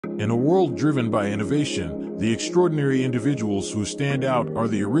In a world driven by innovation, the extraordinary individuals who stand out are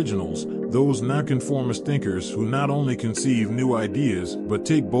the originals, those nonconformist thinkers who not only conceive new ideas but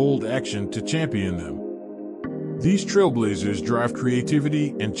take bold action to champion them. These trailblazers drive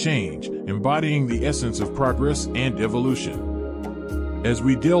creativity and change, embodying the essence of progress and evolution. As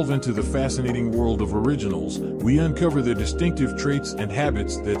we delve into the fascinating world of originals, we uncover their distinctive traits and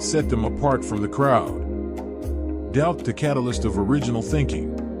habits that set them apart from the crowd. Doubt, the catalyst of original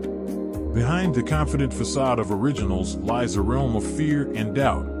thinking. Behind the confident facade of originals lies a realm of fear and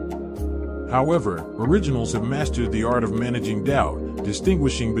doubt. However, originals have mastered the art of managing doubt,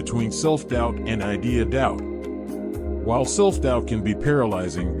 distinguishing between self-doubt and idea doubt. While self-doubt can be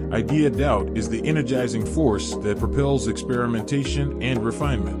paralyzing, idea doubt is the energizing force that propels experimentation and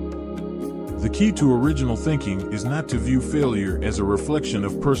refinement. The key to original thinking is not to view failure as a reflection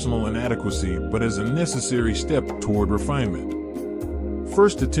of personal inadequacy, but as a necessary step toward refinement.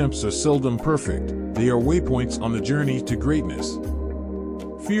 First attempts are seldom perfect. They are waypoints on the journey to greatness.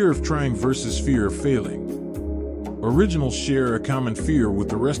 Fear of trying versus fear of failing. Originals share a common fear with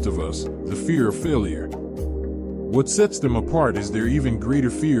the rest of us, the fear of failure. What sets them apart is their even greater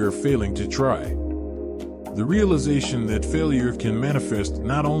fear of failing to try. The realization that failure can manifest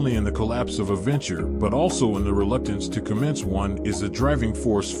not only in the collapse of a venture but also in the reluctance to commence one is a driving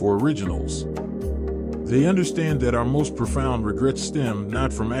force for originals. They understand that our most profound regrets stem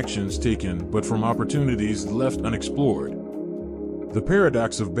not from actions taken but from opportunities left unexplored. The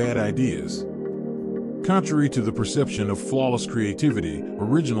paradox of bad ideas. Contrary to the perception of flawless creativity,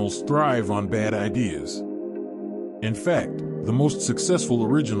 originals thrive on bad ideas. In fact, the most successful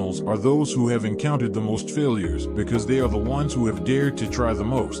originals are those who have encountered the most failures because they are the ones who have dared to try the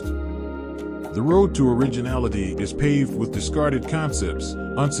most. The road to originality is paved with discarded concepts,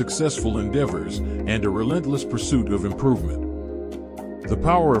 unsuccessful endeavors, and a relentless pursuit of improvement. The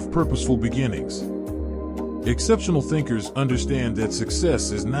power of purposeful beginnings. Exceptional thinkers understand that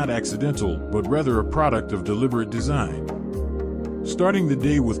success is not accidental, but rather a product of deliberate design. Starting the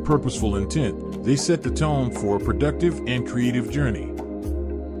day with purposeful intent, they set the tone for a productive and creative journey.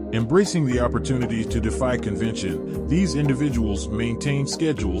 Embracing the opportunity to defy convention, these individuals maintain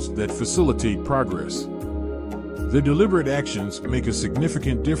schedules that facilitate progress. Their deliberate actions make a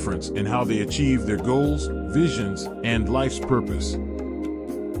significant difference in how they achieve their goals, visions, and life's purpose.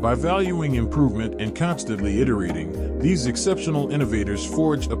 By valuing improvement and constantly iterating, these exceptional innovators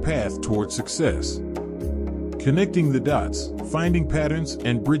forge a path toward success. Connecting the dots, finding patterns,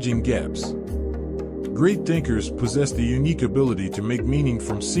 and bridging gaps. Great thinkers possess the unique ability to make meaning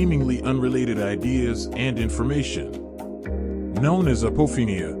from seemingly unrelated ideas and information. Known as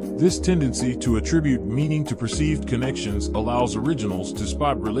apophenia, this tendency to attribute meaning to perceived connections allows originals to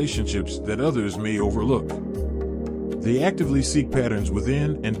spot relationships that others may overlook. They actively seek patterns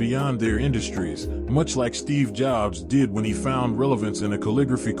within and beyond their industries, much like Steve Jobs did when he found relevance in a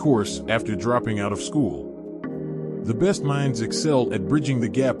calligraphy course after dropping out of school. The best minds excel at bridging the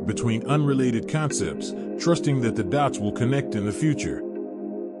gap between unrelated concepts, trusting that the dots will connect in the future.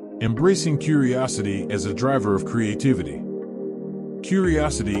 Embracing curiosity as a driver of creativity.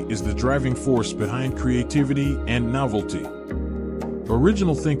 Curiosity is the driving force behind creativity and novelty.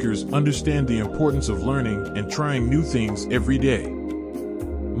 Original thinkers understand the importance of learning and trying new things every day.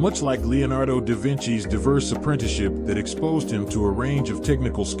 Much like Leonardo da Vinci's diverse apprenticeship that exposed him to a range of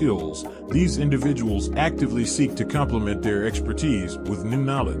technical skills, these individuals actively seek to complement their expertise with new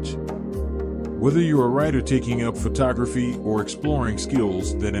knowledge. Whether you're a writer taking up photography or exploring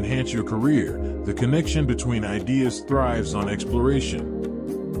skills that enhance your career, the connection between ideas thrives on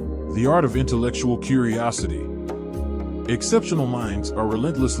exploration. The art of intellectual curiosity. Exceptional minds are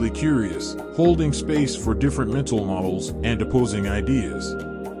relentlessly curious, holding space for different mental models and opposing ideas.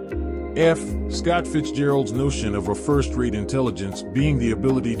 F. Scott Fitzgerald's notion of a first-rate intelligence being the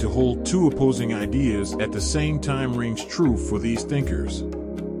ability to hold two opposing ideas at the same time rings true for these thinkers.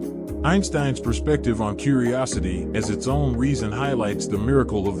 Einstein's perspective on curiosity as its own reason highlights the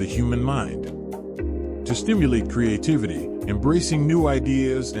miracle of the human mind. To stimulate creativity, embracing new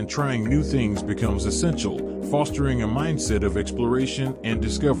ideas and trying new things becomes essential, fostering a mindset of exploration and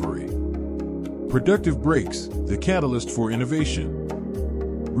discovery. Productive breaks, the catalyst for innovation.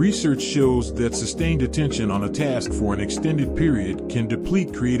 Research shows that sustained attention on a task for an extended period can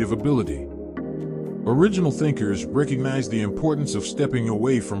deplete creative ability. Original thinkers recognize the importance of stepping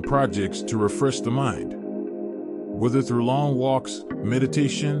away from projects to refresh the mind. Whether through long walks,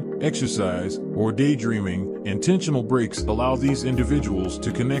 meditation, exercise, or daydreaming, intentional breaks allow these individuals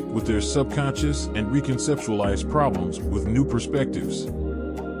to connect with their subconscious and reconceptualize problems with new perspectives.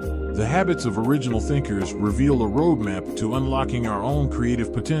 The habits of original thinkers reveal a roadmap to unlocking our own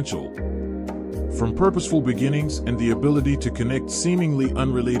creative potential. From purposeful beginnings and the ability to connect seemingly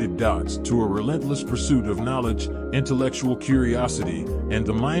unrelated dots to a relentless pursuit of knowledge, intellectual curiosity, and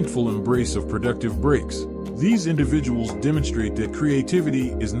the mindful embrace of productive breaks, these individuals demonstrate that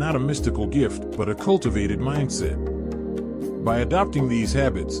creativity is not a mystical gift but a cultivated mindset. By adopting these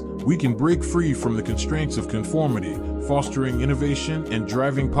habits, we can break free from the constraints of conformity, fostering innovation and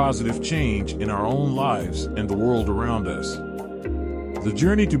driving positive change in our own lives and the world around us. The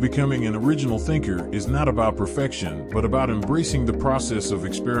journey to becoming an original thinker is not about perfection, but about embracing the process of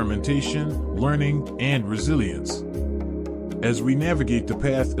experimentation, learning, and resilience. As we navigate the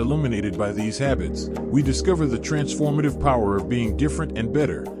path illuminated by these habits, we discover the transformative power of being different and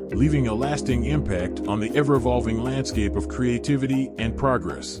better, leaving a lasting impact on the ever-evolving landscape of creativity and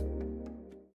progress.